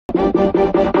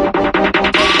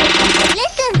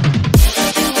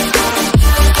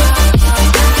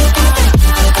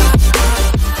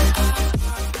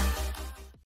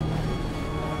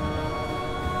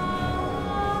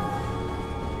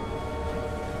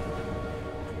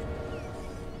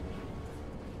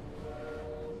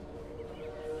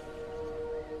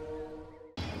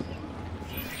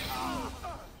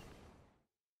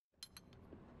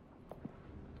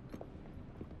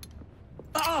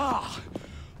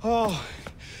Oh,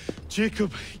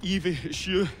 Jacob, Evie, it's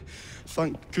you.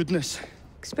 Thank goodness.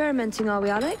 Experimenting, are we,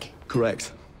 Alec?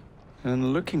 Correct.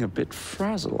 And looking a bit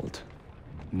frazzled.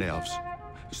 Nerves.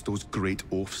 It's those great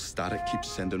oafs Starrick keeps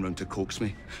sending round to coax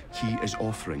me. He is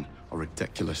offering a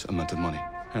ridiculous amount of money.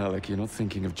 Alec, you're not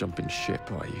thinking of jumping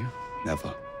ship, are you?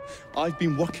 Never. I've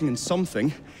been working on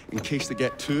something in case they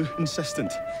get too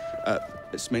insistent.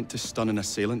 It's meant to stun an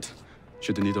assailant,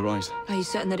 should they need a rise. Are you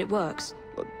certain that it works?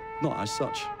 Not as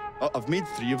such. I've made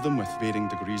 3 of them with varying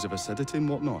degrees of acidity and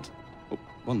whatnot. Oh,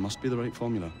 one must be the right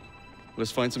formula.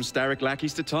 Let's find some Starrick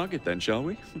lackeys to target then, shall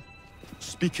we?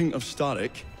 Speaking of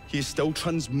Starrick, he is still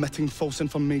transmitting false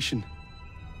information.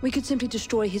 We could simply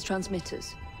destroy his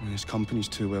transmitters. His company's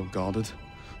too well guarded.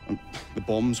 The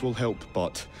bombs will help,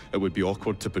 but it would be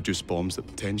awkward to produce bombs that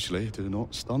potentially do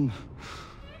not stun.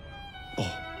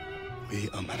 Oh, wait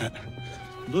a minute.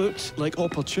 Looks like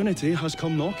opportunity has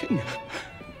come knocking.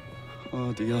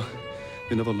 Oh dear,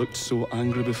 they never looked so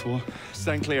angry before.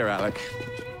 Stand clear, Alec.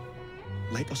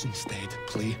 Let us instead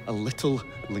play a little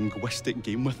linguistic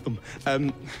game with them.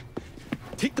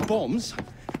 Take the bombs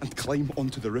and climb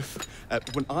onto the roof.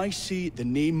 When I say the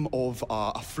name of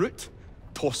a fruit,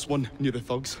 toss one near the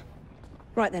thugs.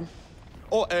 Right then.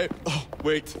 Oh,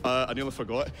 wait, I nearly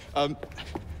forgot.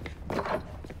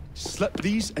 Slip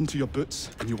these into your boots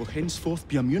and you will henceforth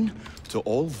be immune to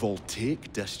all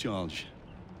voltaic discharge.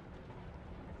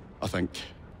 I think.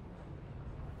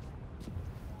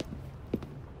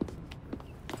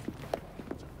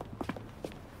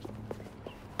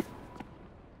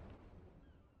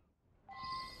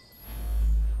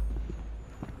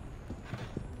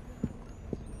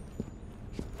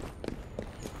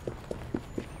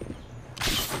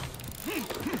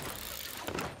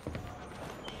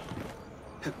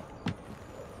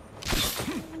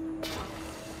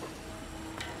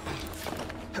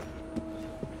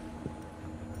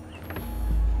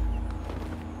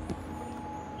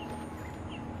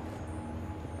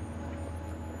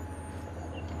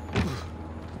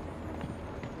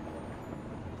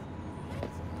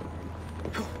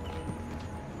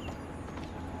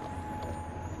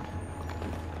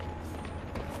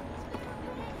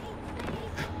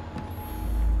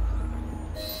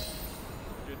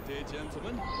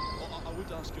 Gentlemen, I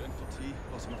would ask you in for tea,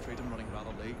 but I'm afraid I'm running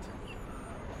rather late.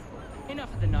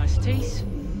 Enough of the niceties.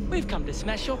 We've come to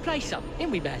smash your place up,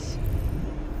 ain't we, Bess?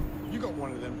 You got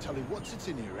one of them telly what's-its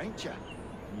in here, ain't ya?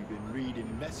 You've been reading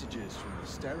messages from the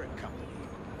Starrick Company.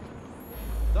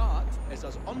 That is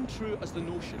as untrue as the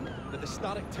notion that the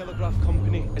Starrick Telegraph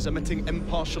Company is emitting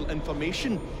impartial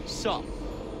information, sir.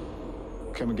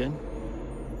 Come again?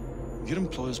 Your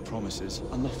employer's promises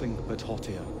are nothing but hot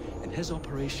air, and his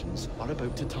operations are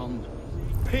about to turn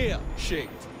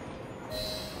pear-shaped.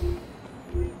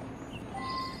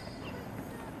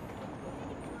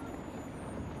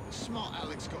 Smart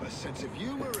Alec's got a sense of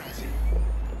humor, has he?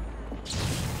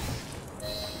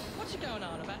 What's going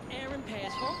on about air and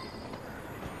pears for?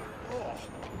 Oh,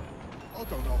 I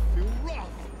don't know, I feel rough.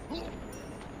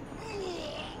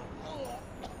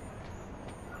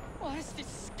 Oh, that's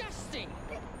disgusting.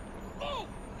 Oh!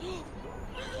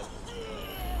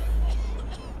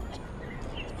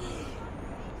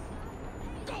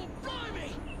 God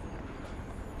blimey!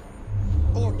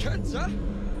 Or kids, eh?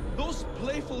 Those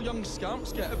playful young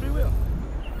scamps get everywhere.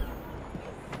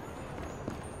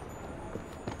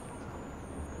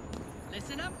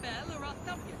 Listen up, Belle, or I'll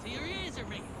thump you till your ears are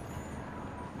ringing.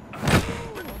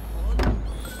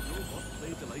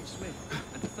 Play delights me.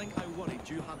 And to think how worried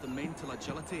you had the mental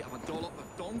agility of a dollop of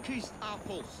donkey's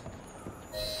apples.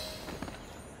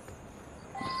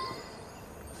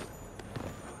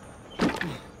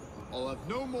 I'll have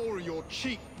no more of your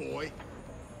cheek, boy.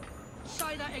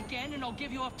 Say that again and I'll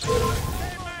give you a...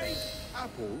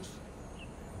 Apples?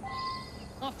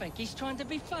 I think he's trying to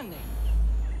be funny.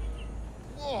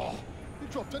 Oh, you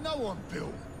dropped a no-one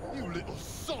bill, you little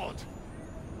sod.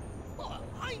 What?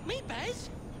 Ain't me, Bez?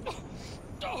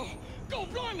 Oh, God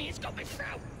blimey, it's got me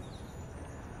throat.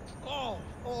 Oh,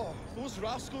 those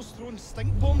rascals throwing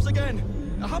stink bombs again.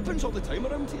 It happens all the time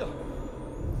around here.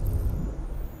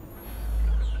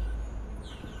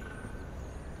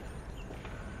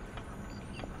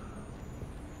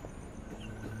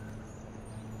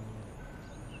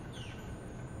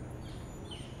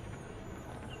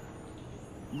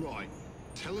 Right.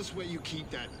 Tell us where you keep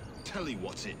that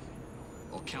telly-what's-it.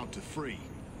 I'll count to 3.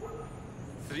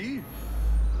 3?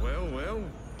 Well, well.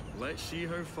 Let's see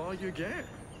how far you get.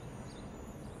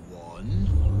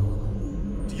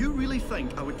 1. Do you really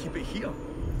think I would keep it here?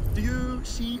 Do you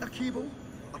see a cable?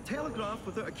 A telegraph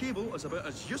without a cable is about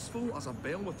as useful as a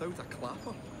bell without a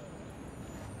clapper.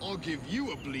 I'll give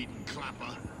you a bleeding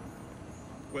clapper.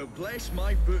 Well, bless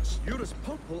my boots, you're as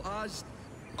purple as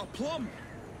a plum.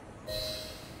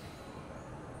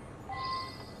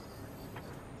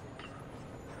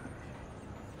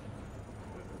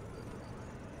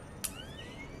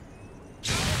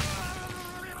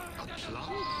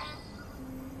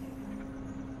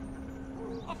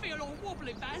 I feel all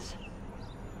wobbly, Baz.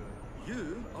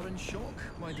 You are in shock,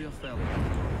 my dear fellow.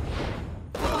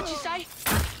 What'd you say?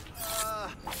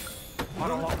 I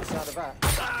don't like the sound of that.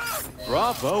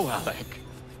 Bravo, Alec.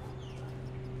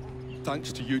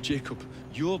 Thanks to you, Jacob.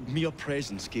 Your mere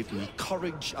presence gave me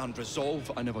courage and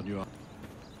resolve I never knew I...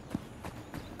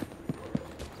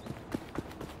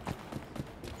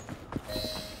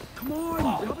 Come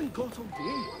on, we haven't got all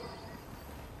day.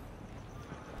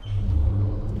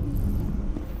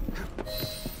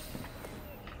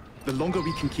 The longer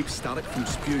we can keep Starrick from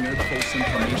spewing out false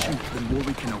information, the more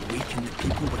we can awaken the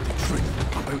people with the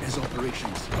truth about his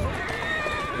operations.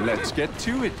 Let's get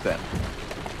to it then.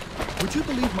 Would you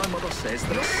believe my mother says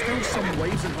there are still some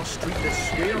wives in her street that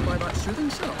swear by that soothing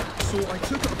syrup? So I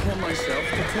took it upon myself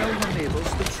to tell her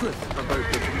neighbours the truth about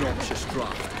the obnoxious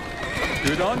draft.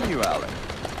 Good on you, Alec.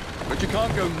 But you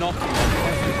can't go knocking on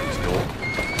everyone's door.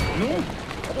 No,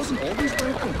 I wasn't always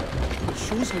welcome. It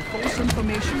shows how false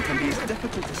information can be as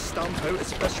difficult to stamp out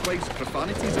as fishwives'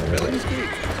 profanities at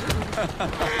Billingsgate.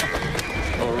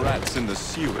 Or rats in the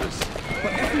sewers.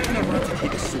 But if we can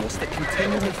eradicate the source that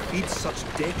continually feeds such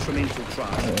detrimental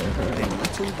trash, then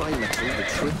little by little the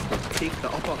truth will take the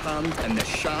upper hand and the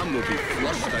sham will be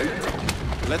flushed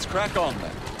out. Let's crack on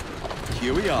then.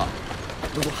 Here we are.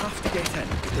 We will have to get in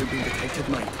without being detected,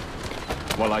 mind.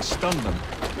 While I stun them,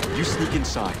 you sneak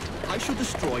inside. I shall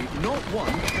destroy not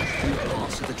one, but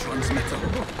parts of the transmitter.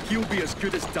 He'll be as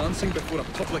good as dancing before a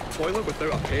public toilet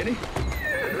without a penny.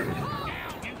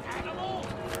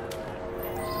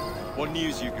 What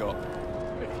news you got?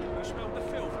 You smelled the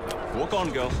filth. Walk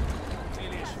on, girl.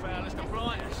 Nearly as foul as the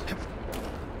Blighters.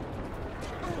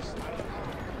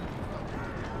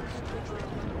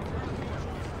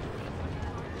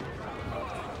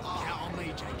 Count on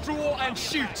me, Jake. Draw and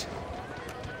shoot!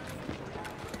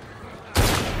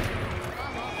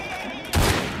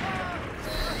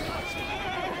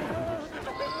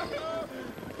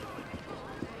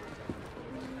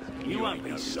 You won't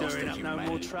be stirring up no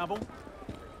more trouble.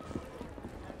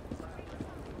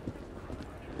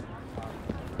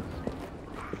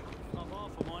 I'm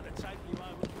half a mind to take you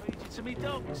over and feed you to me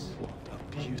dogs. A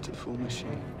beautiful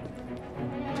machine.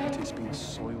 It has been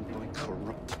soiled by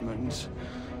corrupt minds.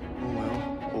 Oh well.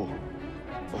 Oh,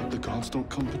 hope the guards don't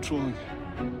come patrolling.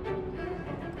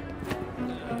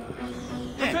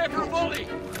 Prepare for a volley!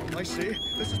 I say,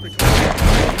 this is becoming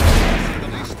the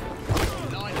least.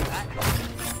 Line of that.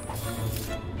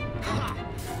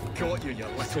 Got you little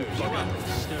You bugger. won't be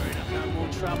stirring up no more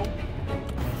trouble.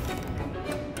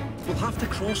 We'll have to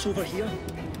cross over here.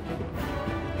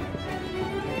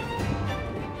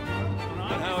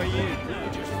 And how are you?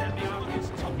 Just let me up against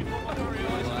the top of your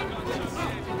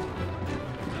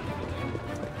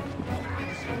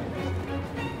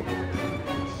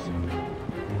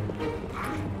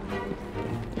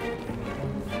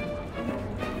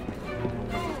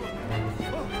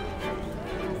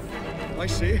I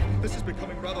say, this is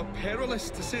becoming rather perilous,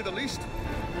 to say the least.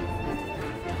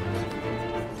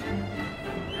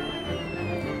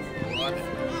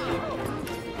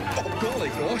 Oh, golly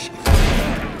gosh!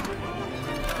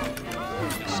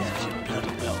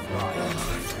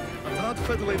 A tad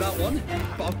fiddly, that one,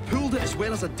 but I've pulled it as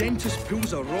well as a dentist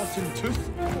pulls a rotten tooth.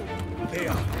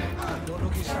 There.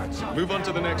 Move on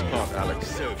to the next part, Alex.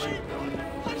 Serves you.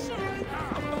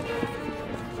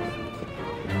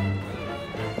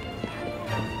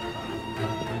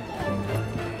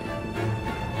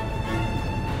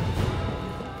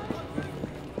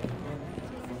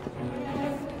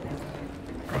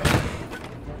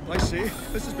 I say,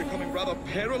 this is becoming rather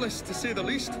perilous, to say the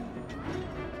least.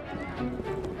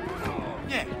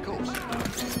 Yeah, of course.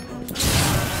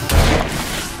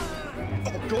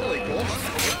 Oh, golly gosh!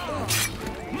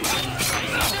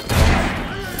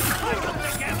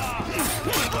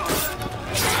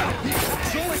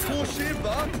 Jolly close shave,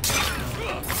 that!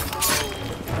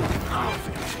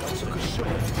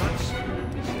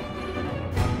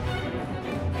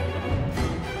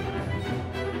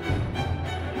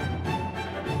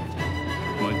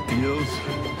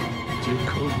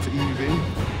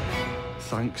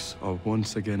 thanks are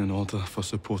once again in order for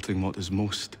supporting what is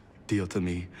most dear to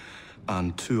me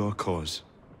and to our cause.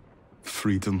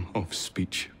 Freedom of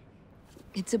speech.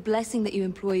 It's a blessing that you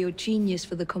employ your genius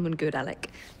for the common good,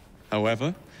 Alec.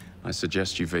 However, I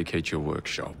suggest you vacate your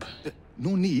workshop.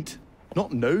 No need.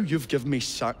 Not now you've given me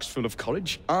sacks full of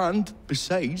courage. And,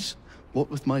 besides, what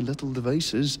with my little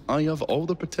devices, I have all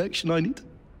the protection I need.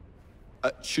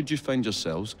 Should you find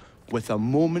yourselves with a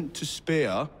moment to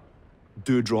spare,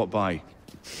 do drop by.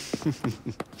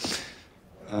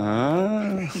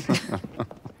 Ah.